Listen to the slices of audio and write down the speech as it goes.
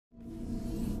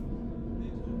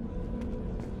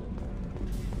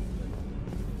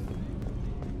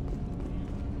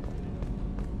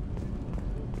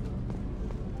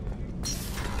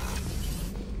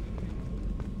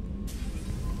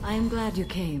I am glad you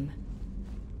came.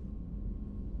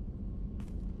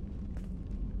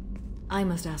 I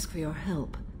must ask for your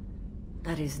help.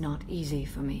 That is not easy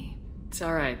for me. It's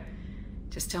alright.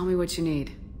 Just tell me what you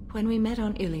need. When we met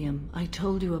on Ilium, I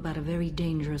told you about a very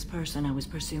dangerous person I was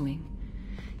pursuing.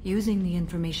 Using the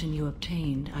information you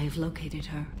obtained, I have located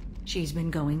her. She's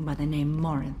been going by the name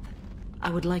Morinth. I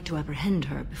would like to apprehend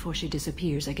her before she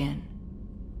disappears again.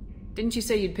 Didn't you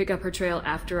say you'd pick up her trail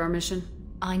after our mission?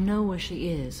 I know where she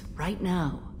is, right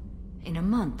now. In a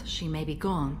month, she may be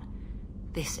gone.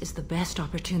 This is the best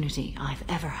opportunity I've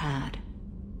ever had.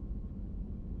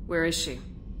 Where is she?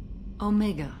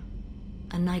 Omega.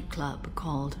 A nightclub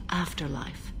called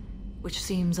Afterlife, which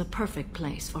seems a perfect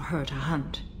place for her to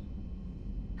hunt.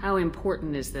 How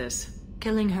important is this?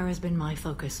 Killing her has been my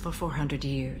focus for 400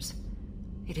 years.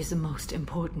 It is the most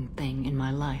important thing in my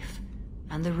life,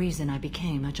 and the reason I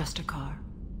became a Justicar.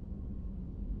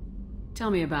 Tell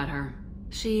me about her.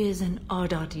 She is an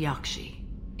Ardat-Yakshi.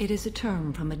 It is a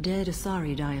term from a dead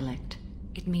Asari dialect.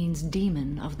 It means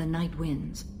demon of the night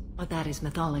winds, but that is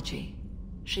mythology.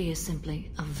 She is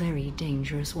simply a very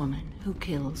dangerous woman who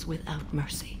kills without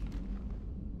mercy.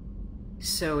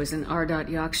 So is an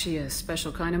Ardat-Yakshi a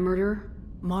special kind of murderer?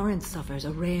 Morinth suffers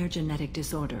a rare genetic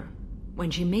disorder. When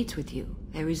she mates with you,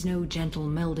 there is no gentle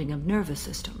melding of nervous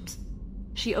systems.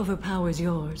 She overpowers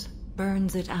yours,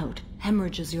 burns it out,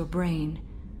 hemorrhages your brain.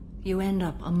 You end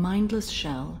up a mindless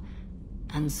shell,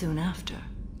 and soon after,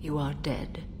 you are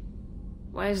dead.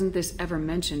 Why isn't this ever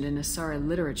mentioned in Asari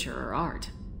literature or art?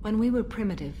 When we were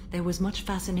primitive, there was much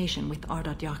fascination with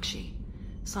Ardat-Yakshi.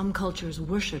 Some cultures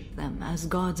worshipped them as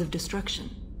gods of destruction.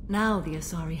 Now the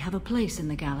Asari have a place in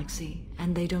the galaxy,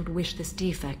 and they don't wish this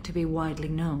defect to be widely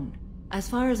known. As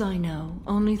far as I know,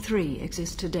 only 3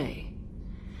 exist today.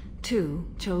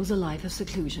 2 chose a life of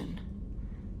seclusion.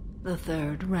 The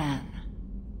 3rd ran.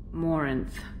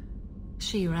 Morinth.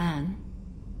 She ran,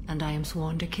 and I am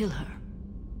sworn to kill her.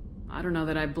 I don't know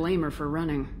that I blame her for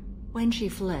running. When she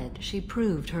fled, she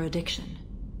proved her addiction.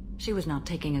 She was not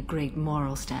taking a great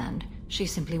moral stand. She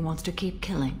simply wants to keep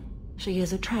killing. She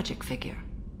is a tragic figure,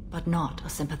 but not a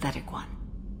sympathetic one.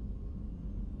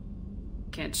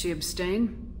 Can't she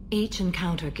abstain? Each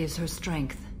encounter gives her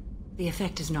strength. The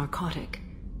effect is narcotic.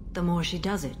 The more she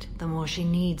does it, the more she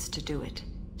needs to do it.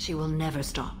 She will never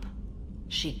stop.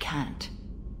 She can't.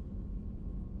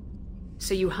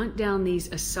 So you hunt down these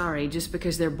Asari just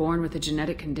because they're born with a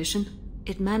genetic condition?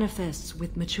 It manifests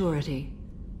with maturity.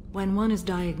 When one is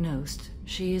diagnosed,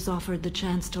 she is offered the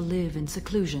chance to live in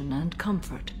seclusion and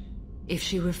comfort. If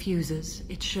she refuses,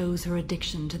 it shows her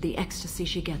addiction to the ecstasy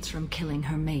she gets from killing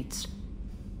her mates.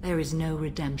 There is no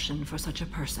redemption for such a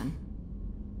person.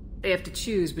 They have to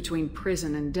choose between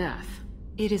prison and death.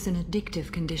 It is an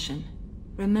addictive condition.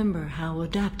 Remember how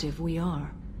adaptive we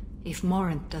are. If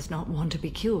Morinth does not want to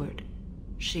be cured,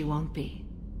 she won't be.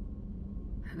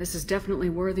 This is definitely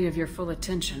worthy of your full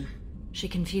attention. She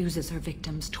confuses her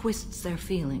victims, twists their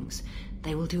feelings.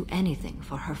 They will do anything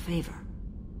for her favor.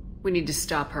 We need to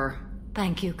stop her.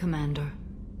 Thank you, Commander.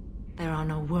 There are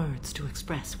no words to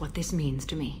express what this means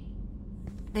to me.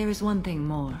 There is one thing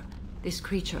more. This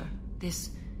creature,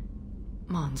 this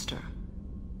monster.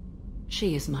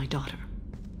 She is my daughter.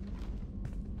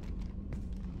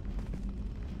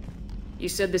 You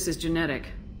said this is genetic.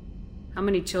 How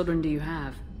many children do you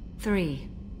have? 3.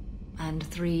 And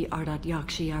 3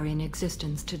 Ardat-Yakshi are in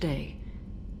existence today.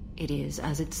 It is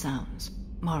as it sounds.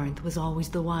 Morinth was always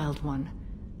the wild one.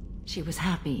 She was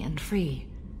happy and free,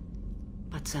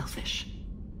 but selfish.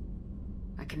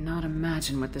 I cannot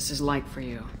imagine what this is like for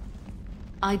you.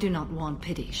 I do not want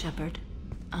pity, Shepard.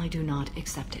 I do not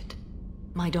accept it.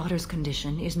 My daughter's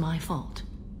condition is my fault,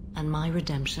 and my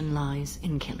redemption lies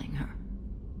in killing her.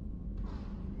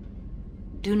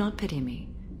 Do not pity me.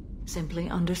 Simply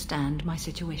understand my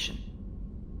situation.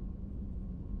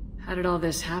 How did all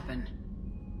this happen?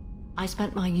 I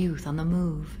spent my youth on the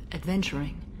move,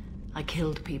 adventuring. I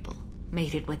killed people,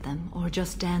 mated with them, or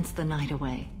just danced the night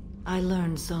away. I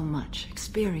learned so much,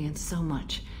 experienced so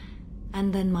much,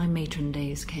 and then my matron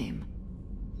days came.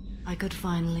 I could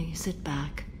finally sit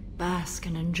back, bask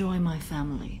and enjoy my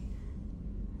family.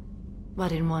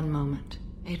 But in one moment,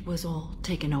 it was all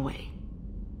taken away.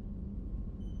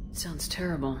 Sounds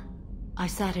terrible. I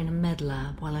sat in a med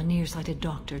lab while a nearsighted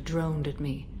doctor droned at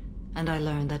me, and I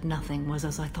learned that nothing was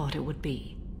as I thought it would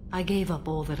be. I gave up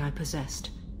all that I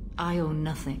possessed. I own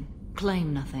nothing,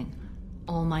 claim nothing.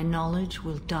 All my knowledge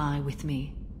will die with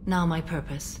me. Now my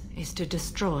purpose is to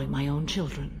destroy my own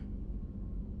children.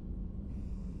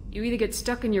 You either get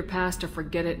stuck in your past or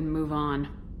forget it and move on.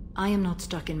 I am not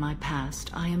stuck in my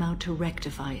past. I am out to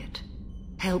rectify it.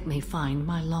 Help me find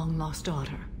my long-lost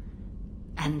daughter.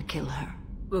 and kill her.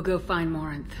 We'll go find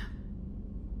Morinth.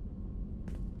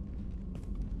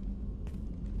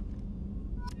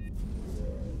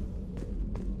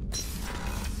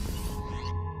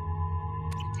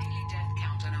 Daily death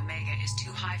count on Omega is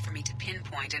too high for me to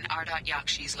pinpoint an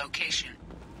Ardat-Yakshi's location.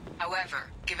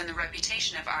 However, given the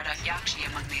reputation of Ardat-Yakshi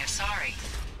among the Asari,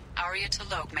 Arya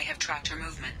T'Loak may have tracked her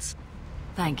movements.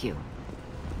 Thank you.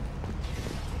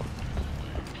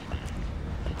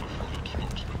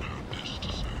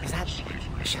 Is that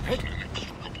Shepard?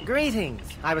 Greetings.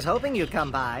 I was hoping you'd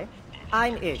come by.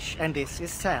 I'm Ish, and this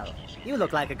is Cell. You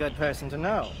look like a good person to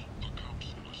know.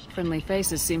 Friendly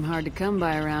faces seem hard to come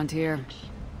by around here.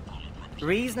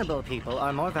 Reasonable people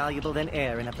are more valuable than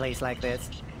air in a place like this.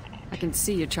 I can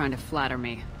see you trying to flatter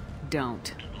me.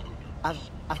 Don't.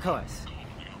 Of course.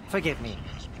 Forgive me.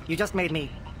 You just made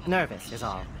me nervous, is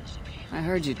all. I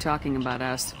heard you talking about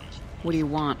us. What do you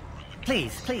want?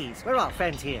 Please, we're all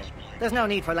friends here. There's no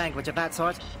need for language of that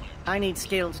sort. I need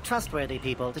skilled, trustworthy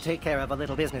people to take care of a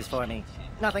little business for me.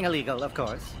 Nothing illegal, of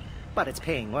course, but it's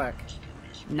paying work.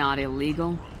 Not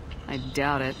illegal? I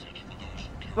doubt it.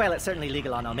 Well, it's certainly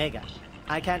legal on Omega.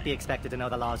 I can't be expected to know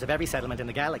the laws of every settlement in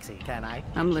the galaxy, can I?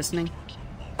 I'm listening.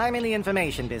 I'm in the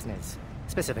information business,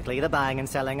 specifically the buying and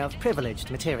selling of privileged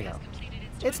material.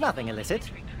 It's nothing illicit.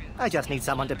 I just need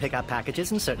someone to pick up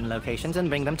packages in certain locations and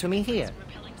bring them to me here.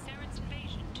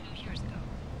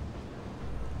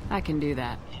 I can do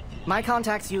that. My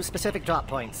contacts use specific drop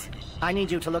points. I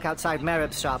need you to look outside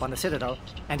Marib's shop on the Citadel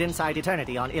and inside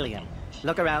Eternity on Ilium.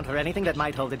 Look around for anything that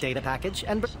might hold a data package,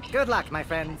 and good luck, my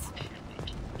friends.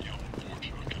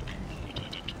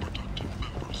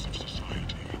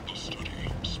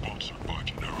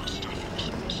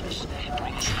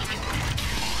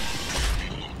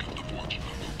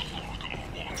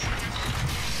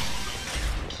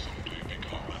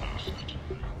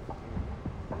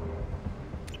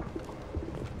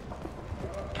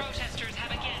 Protesters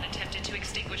have again attempted to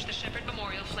extinguish the Shepard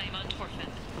Memorial flame on Torfin.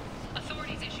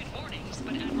 Authorities issued warnings,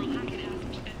 but Admiral Hackett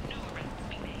asked that no arrests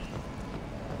be made.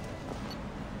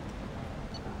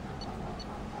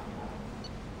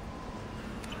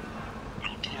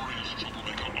 Notorious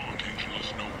troublemaker Archangel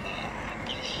is no more.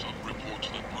 The Sun reports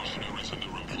that mercenaries and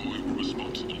their employ were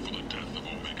responsible for the death of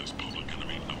Omega's public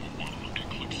enemy #1.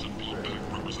 Eclipse and Blowback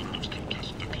representatives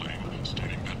contest the claim,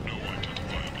 stating that no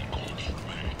identifiable corpse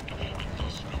remained, and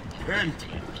thus no End.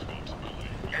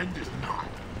 End is not.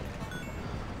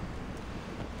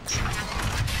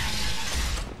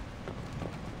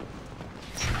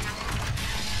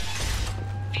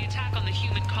 The attack on the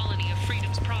human colony of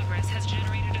Freedom's Progress has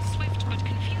generated a swift but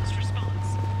confused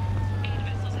response. Aid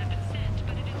vessels have been sent,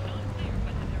 but it is not clear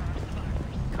whether there are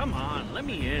survivors. Come on, let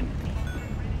me in.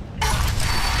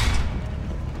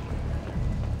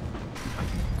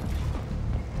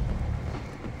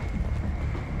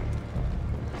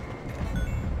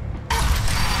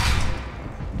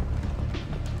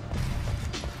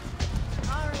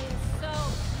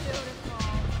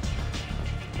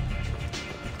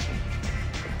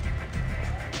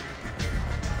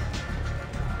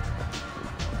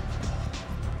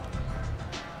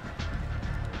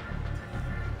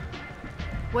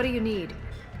 What do you need?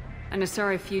 An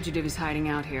Asari fugitive is hiding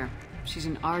out here. She's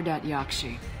an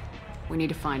Ardat-Yakshi. We need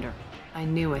to find her. I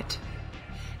knew it.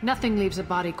 Nothing leaves a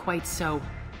body quite so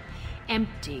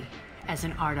empty as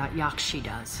an Ardat-Yakshi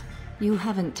does. You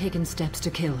haven't taken steps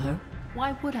to kill her?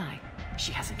 Why would I?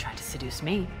 She hasn't tried to seduce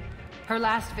me. Her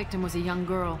last victim was a young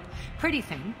girl. Pretty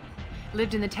thing.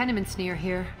 Lived in the tenements near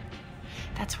here.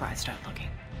 That's where I start looking.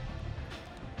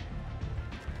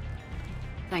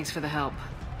 Thanks for the help.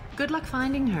 Good luck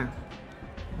finding her.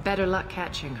 Better luck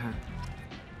catching her.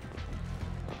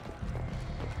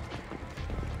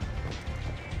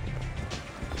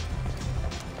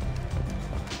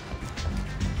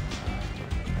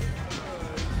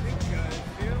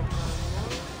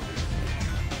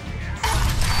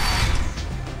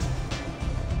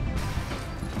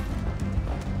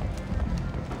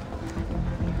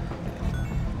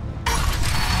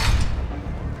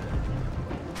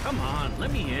 Come on,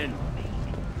 let me in.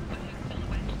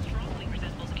 Strongly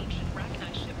resembles ancient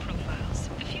Rachni ship profiles.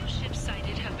 The few ships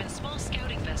sighted have been small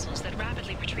scouting vessels that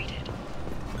rapidly retreated.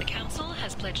 The Council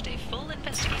has pledged a full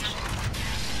investigation.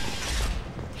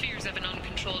 Fears of an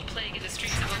uncontrolled plague in the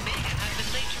streets of Omega have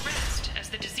been laid to rest, as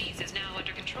the disease is now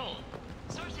under control.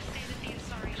 Sources say that the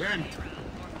Asari End. Shira,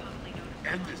 more commonly known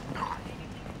as End is not.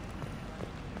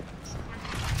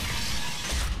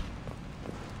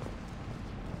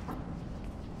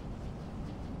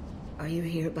 Are you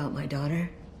here about my daughter?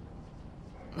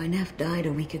 My nephew died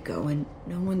a week ago and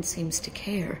no one seems to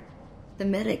care. The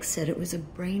medics said it was a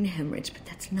brain hemorrhage, but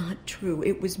that's not true.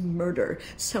 It was murder.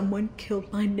 Someone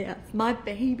killed my nephew, my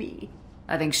baby.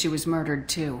 I think she was murdered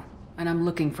too, and I'm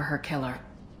looking for her killer.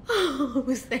 Oh,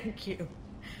 thank you.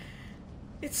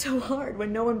 It's so hard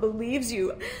when no one believes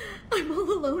you. I'm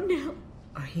all alone now.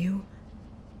 Are you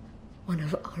one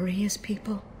of Aria's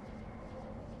people?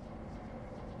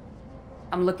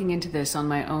 I'm looking into this on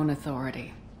my own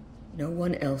authority. No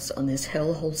one else on this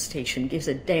hellhole station gives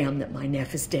a damn that my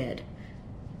nephew is dead.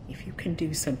 If you can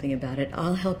do something about it,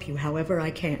 I'll help you however I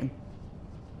can.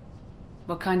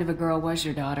 What kind of a girl was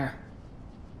your daughter?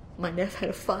 My nephew had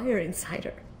a fire inside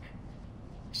her.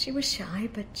 She was shy,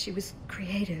 but she was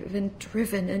creative and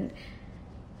driven and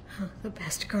the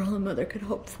best girl a mother could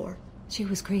hope for. She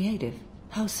was creative.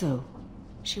 How so?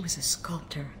 She was a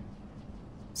sculptor.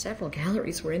 Several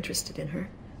galleries were interested in her.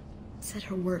 Said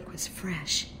her work was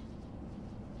fresh.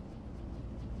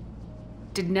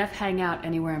 Did Neff hang out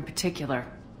anywhere in particular?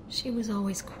 She was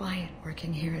always quiet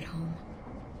working here at home.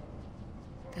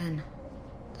 Then,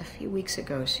 a few weeks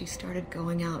ago, she started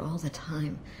going out all the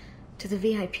time. To the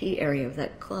VIP area of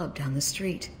that club down the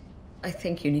street. I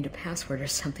think you need a password or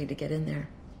something to get in there.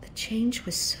 The change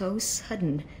was so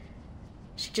sudden.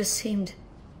 She just seemed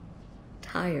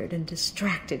tired and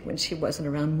distracted when she wasn't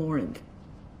around Morinth.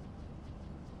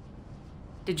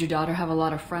 Did your daughter have a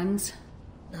lot of friends?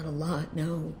 Not a lot,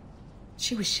 no.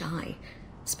 She was shy.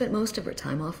 Spent most of her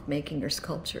time off making her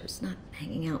sculptures, not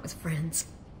hanging out with friends.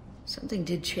 Something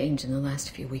did change in the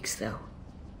last few weeks, though.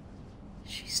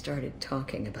 She started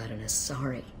talking about an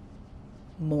Asari.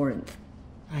 Morinth.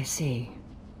 I see.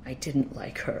 I didn't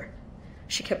like her.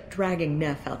 She kept dragging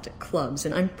Neff out to clubs,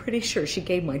 and I'm pretty sure she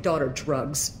gave my daughter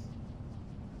drugs.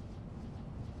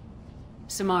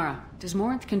 Samara, does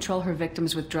Morinth control her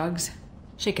victims with drugs?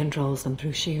 She controls them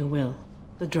through sheer will.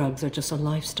 The drugs are just a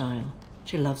lifestyle.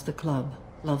 She loves the club,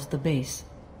 loves the base.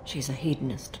 She's a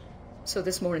hedonist. So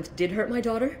this Morinth did hurt my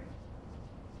daughter?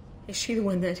 Is she the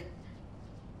one that...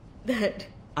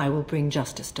 I will bring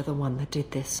justice to the one that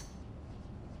did this.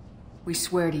 We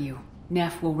swear to you,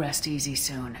 Neff will rest easy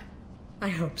soon. I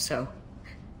hope so.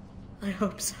 I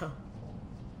hope so.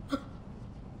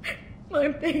 My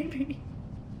baby.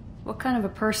 What kind of a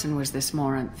person was this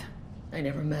Morinth? I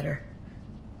never met her.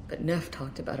 But Neff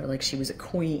talked about her like she was a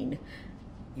queen.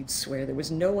 You'd swear there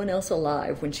was no one else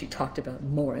alive when she talked about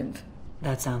Morinth.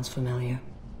 That sounds familiar.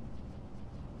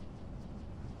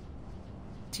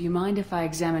 Do you mind if I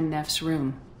examine Neff's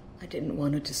room? I didn't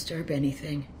want to disturb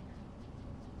anything.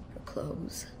 Her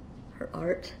clothes, her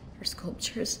art, her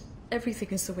sculptures, everything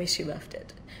is the way she left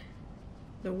it.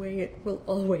 The way it will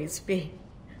always be.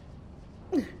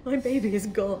 My baby is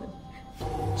gone.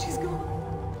 She's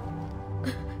gone.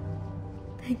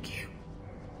 Thank you.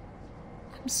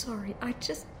 I'm sorry. I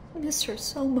just miss her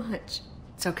so much.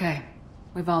 It's okay.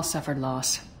 We've all suffered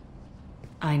loss.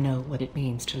 I know what it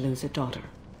means to lose a daughter.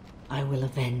 I will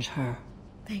avenge her.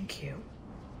 Thank you.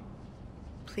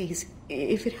 Please,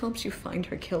 if it helps you find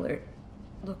her killer,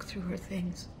 look through her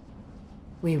things.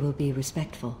 We will be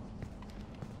respectful.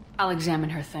 I'll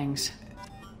examine her things.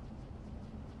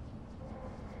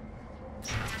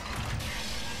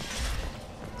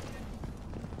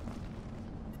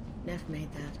 Neff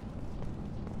made that.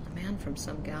 A man from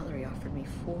some gallery offered me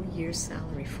 4 years'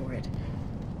 salary for it,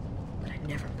 but I'd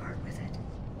never part with it.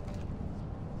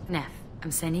 Neff,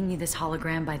 I'm sending you this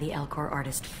hologram by the Elcor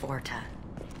artist Forta.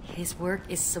 His work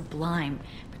is sublime,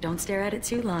 but don't stare at it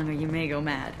too long or you may go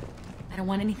mad. I don't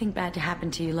want anything bad to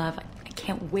happen to you, love. I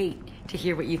can't wait to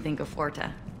hear what you think of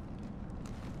Forta.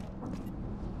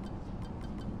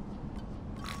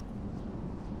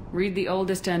 Read the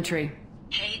oldest entry.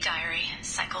 Hey, diary.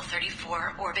 Cycle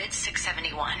 34, orbit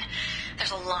 671.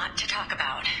 There's a lot to talk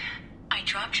about. I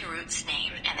dropped Jarut's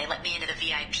name, and they let me into the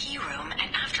VIP room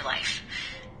at Afterlife.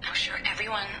 I'm sure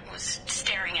everyone was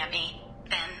staring at me.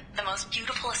 Then the most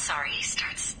beautiful Asari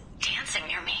starts dancing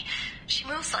near me. She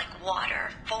moves like water,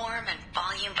 form and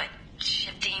volume, but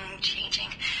shifting, changing.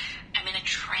 I'm in a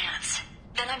trance.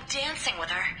 Then I'm dancing with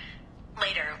her.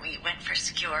 Later, we went for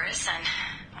skewers, and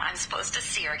I'm supposed to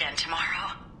see her again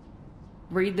tomorrow.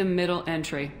 Read the middle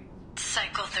entry.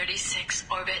 Cycle 36,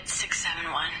 orbit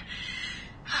 671.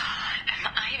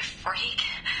 Am I a freak?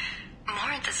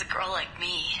 Morinth is a girl like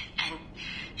me, and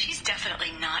she's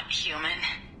definitely not human.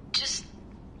 Just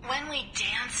when we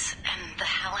dance and the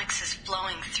helix is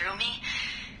flowing through me,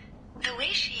 the way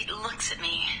she looks at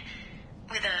me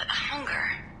with a hunger,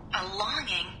 a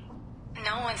longing,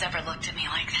 no one's ever looked at me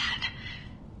like that.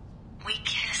 We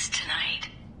kissed tonight.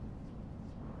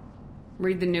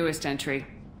 Read the newest entry.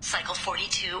 Cycle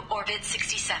 42, orbit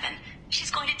 67. She's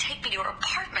going to take me to her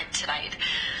apartment tonight.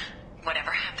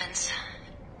 Whatever happens,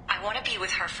 I want to be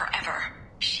with her forever.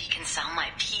 She can sell my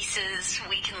pieces,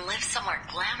 we can live somewhere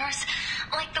glamorous,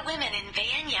 like the women in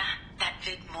Vanya that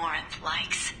Vid Morinth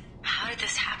likes. How did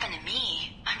this happen to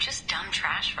me? I'm just dumb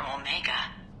trash from Omega.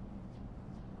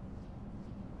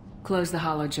 Close the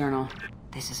holo journal.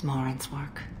 This is Morinth's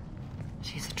work.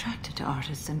 She's attracted to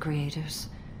artists and creators.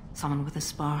 Someone with a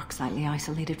spark, slightly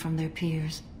isolated from their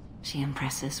peers. She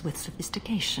impresses with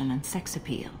sophistication and sex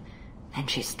appeal. Then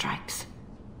she strikes.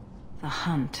 The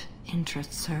hunt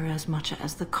interests her as much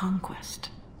as the conquest.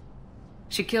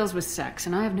 She kills with sex,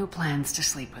 and I have no plans to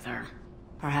sleep with her.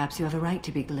 Perhaps you have a right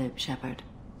to be glib, Shepard.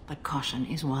 But caution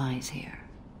is wise here.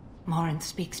 Morinth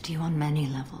speaks to you on many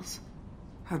levels.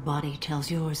 Her body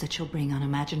tells yours that she'll bring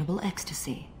unimaginable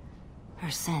ecstasy.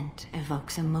 Her scent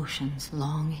evokes emotions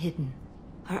long hidden.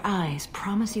 Her eyes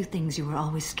promise you things you were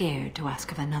always scared to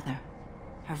ask of another.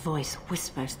 Her voice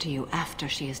whispers to you after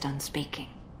she is done speaking.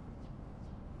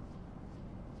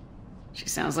 She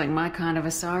sounds like my kind of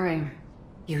Asari.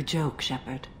 You joke,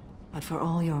 Shepard, but for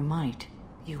all your might,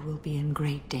 you will be in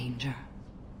great danger.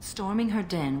 Storming her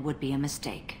den would be a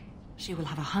mistake. She will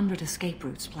have 100 escape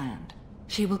routes planned.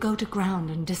 She will go to ground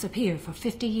and disappear for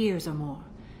 50 years or more.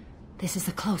 This is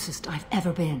the closest I've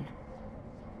ever been.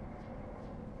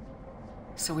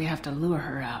 So we have to lure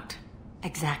her out.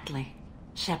 Exactly.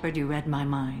 Shepard, you read my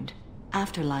mind.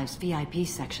 Afterlife's VIP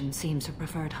section seems her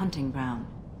preferred hunting ground.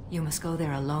 You must go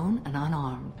there alone and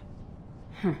unarmed.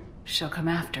 She'll come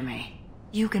after me.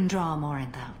 You can draw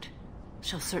Morinth out.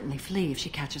 She'll certainly flee if she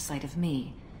catches sight of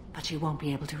me, but she won't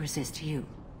be able to resist you.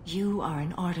 You are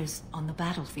an artist on the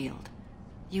battlefield.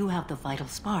 You have the vital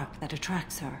spark that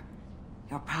attracts her.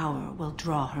 Your power will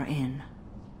draw her in.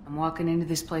 I'm walking into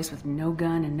this place with no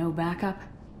gun and no backup?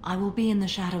 I will be in the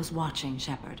shadows watching,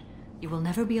 Shepard. You will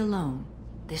never be alone.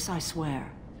 This I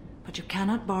swear. But you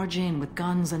cannot barge in with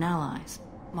guns and allies.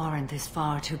 Morinth is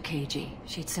far too cagey.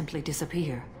 She'd simply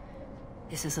disappear.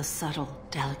 This is a subtle,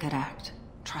 delicate act.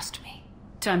 Trust me.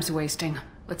 Time's wasting.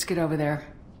 Let's get over there.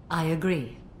 I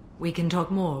agree. We can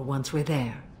talk more once we're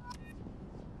there.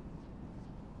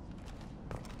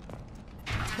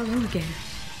 Hello again.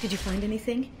 Did you find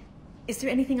anything? Is there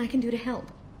anything I can do to help?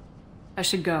 I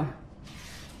should go.